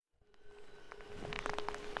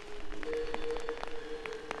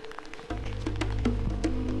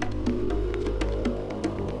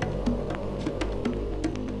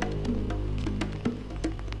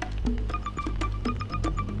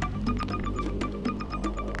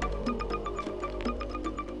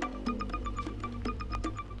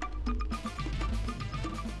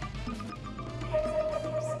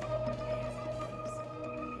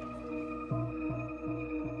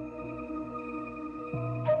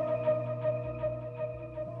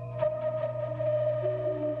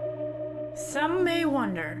Some may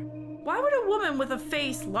wonder, why would a woman with a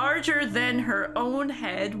face larger than her own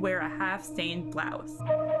head wear a half-stained blouse?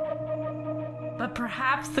 But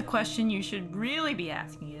perhaps the question you should really be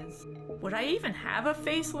asking is, would I even have a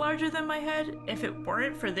face larger than my head if it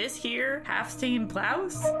weren't for this here half-stained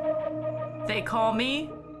blouse? They call me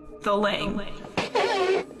the Leng.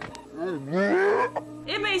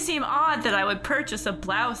 It may seem odd that I would purchase a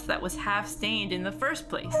blouse that was half-stained in the first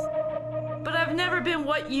place, but I've never been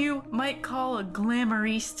what you might call a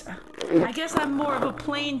glamourista. I guess I'm more of a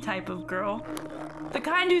plain type of girl. The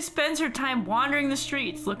kind who spends her time wandering the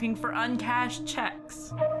streets looking for uncashed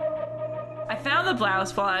checks. I found the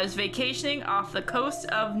blouse while I was vacationing off the coast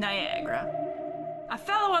of Niagara. A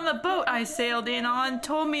fellow on the boat I sailed in on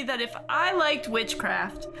told me that if I liked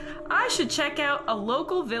witchcraft, I should check out a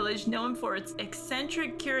local village known for its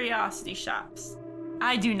eccentric curiosity shops.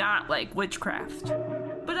 I do not like witchcraft,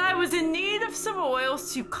 but I was in need of some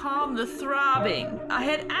oils to calm the throbbing. I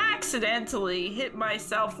had accidentally hit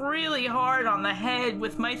myself really hard on the head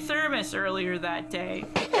with my thermos earlier that day.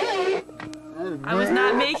 I was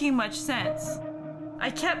not making much sense. I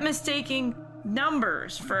kept mistaking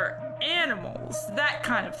numbers for animals, that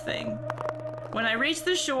kind of thing. When I reached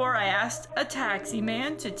the shore, I asked a taxi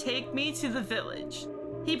man to take me to the village.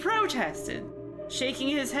 He protested, shaking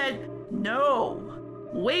his head no,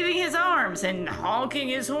 waving his arms and honking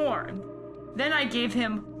his horn. Then I gave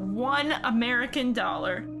him $1 American,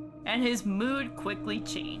 and his mood quickly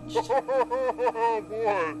changed.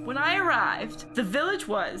 When I arrived, the village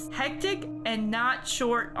was hectic and not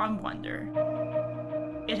short on wonder.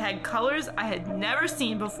 It had colors I had never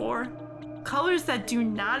seen before, colors that do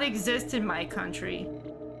not exist in my country.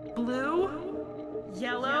 Blue,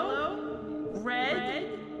 yellow,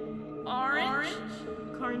 red, orange,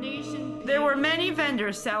 carnation. There were many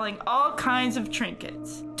vendors selling all kinds of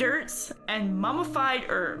trinkets, dirts, and mummified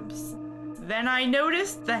herbs. Then I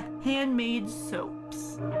noticed the handmade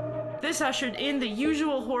soaps. This ushered in the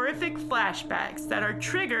usual horrific flashbacks that are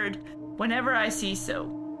triggered whenever I see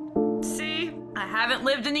soap. See, I haven't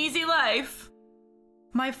lived an easy life.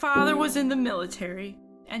 My father was in the military,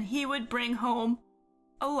 and he would bring home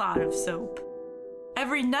a lot of soap.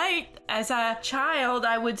 Every night, as a child,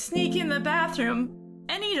 I would sneak in the bathroom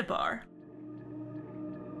and eat a bar.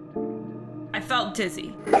 I felt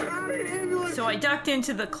dizzy, so I ducked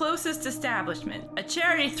into the closest establishment, a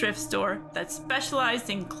charity thrift store that specialized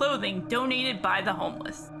in clothing donated by the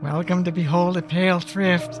homeless. Welcome to Behold a Pale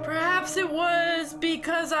Thrift. Perhaps it was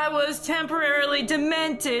because I was temporarily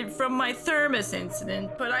demented from my thermos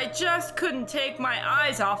incident, but I just couldn't take my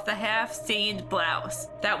eyes off the half-stained blouse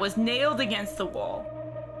that was nailed against the wall.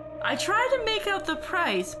 I tried to make out the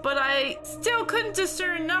price, but I still couldn't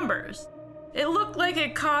discern numbers. It looked like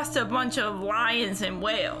it cost a bunch of lions and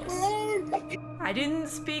whales. I didn't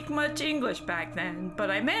speak much English back then,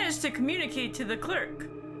 but I managed to communicate to the clerk.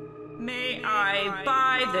 May I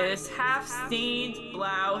buy this half-stained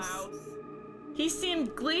blouse? He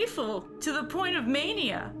seemed gleeful to the point of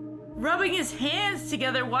mania, rubbing his hands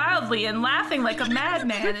together wildly and laughing like a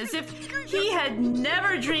madman as if he had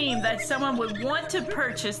never dreamed that someone would want to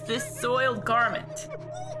purchase this soiled garment.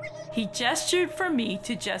 He gestured for me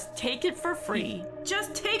to just take it for free.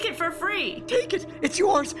 Just take it for free! Take it! It's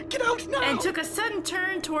yours! Get out now! And took a sudden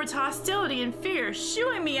turn towards hostility and fear,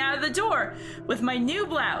 shooing me out of the door with my new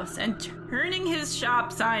blouse and turning his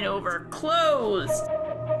shop sign over, closed.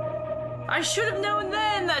 I should have known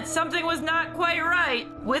then that something was not quite right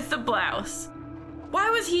with the blouse. Why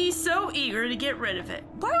was he so eager to get rid of it?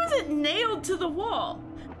 Why was it nailed to the wall?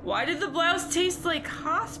 Why did the blouse taste like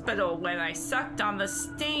hospital when I sucked on the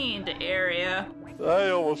stained area? I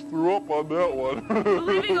almost threw up on that one.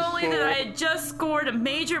 Believing only that I had just scored a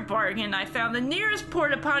major bargain, I found the nearest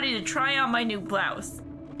porta potty to try on my new blouse.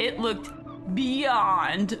 It looked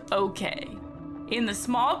beyond okay. In the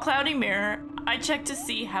small cloudy mirror, I checked to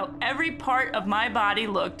see how every part of my body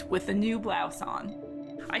looked with the new blouse on.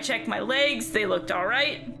 I checked my legs, they looked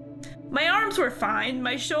alright. My arms were fine,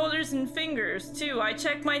 my shoulders and fingers too. I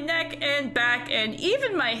checked my neck and back and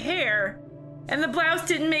even my hair. And the blouse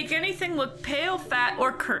didn't make anything look pale, fat,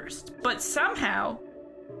 or cursed. But somehow,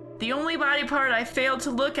 the only body part I failed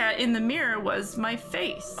to look at in the mirror was my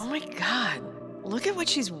face. Oh my god, look at what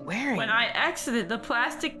she's wearing. When I exited the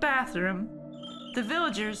plastic bathroom, the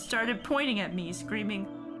villagers started pointing at me, screaming,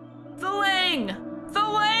 "The Leng! The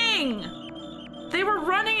Leng!" They were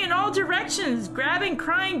running in all directions, grabbing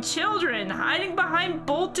crying children, hiding behind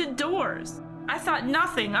bolted doors. I thought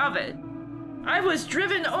nothing of it. I was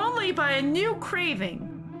driven only by a new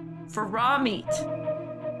craving for raw meat.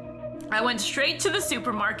 I went straight to the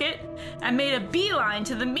supermarket and made a beeline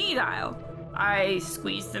to the meat aisle. I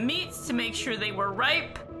squeezed the meats to make sure they were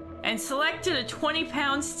ripe and selected a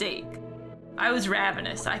 20-pound steak. I was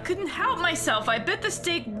ravenous. I couldn't help myself. I bit the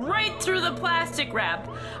steak right through the plastic wrap.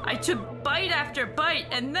 I took bite after bite,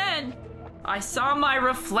 and then I saw my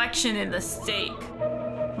reflection in the steak.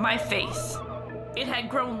 My face. It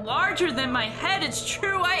had grown larger than my head. It's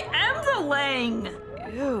true, I am the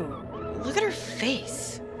Leng. Ew, look at her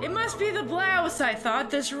face. It must be the blouse, I thought.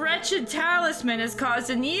 This wretched talisman has caused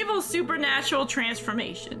an evil supernatural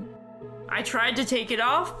transformation. I tried to take it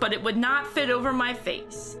off, but it would not fit over my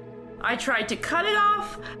face. I tried to cut it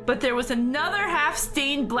off, but there was another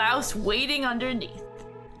half-stained blouse waiting underneath.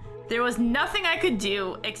 There was nothing I could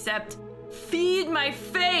do except feed my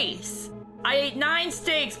face. I ate 9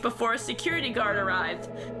 steaks before a security guard arrived.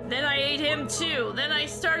 Then I ate him too. Then I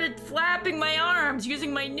started flapping my arms,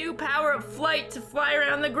 using my new power of flight to fly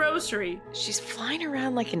around the grocery. She's flying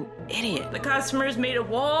around like an idiot. The customers made a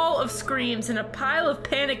wall of screams and a pile of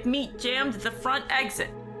panicked meat jammed at the front exit.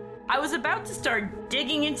 I was about to start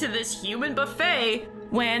digging into this human buffet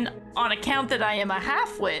when, on account that I am a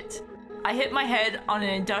half-wit, I hit my head on an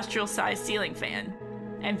industrial-sized ceiling fan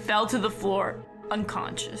and fell to the floor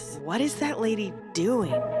unconscious. What is that lady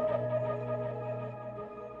doing?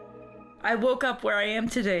 I woke up where I am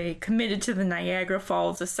today, committed to the Niagara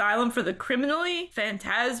Falls Asylum for the Criminally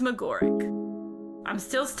Phantasmagoric. I'm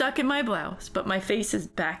still stuck in my blouse, but my face is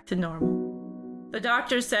back to normal. The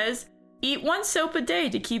doctor says, eat 1 soap a day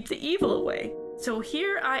to keep the evil away. So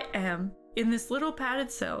here I am, in this little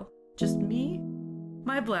padded cell. Just me,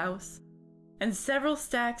 my blouse, and several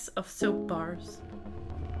stacks of soap bars.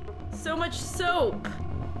 So much soap!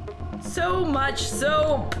 So much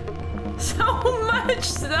soap! So much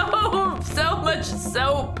soap! So much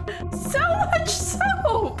soap! So much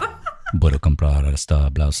soap! ¿Puedo comprar esta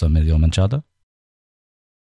blusa medio manchada?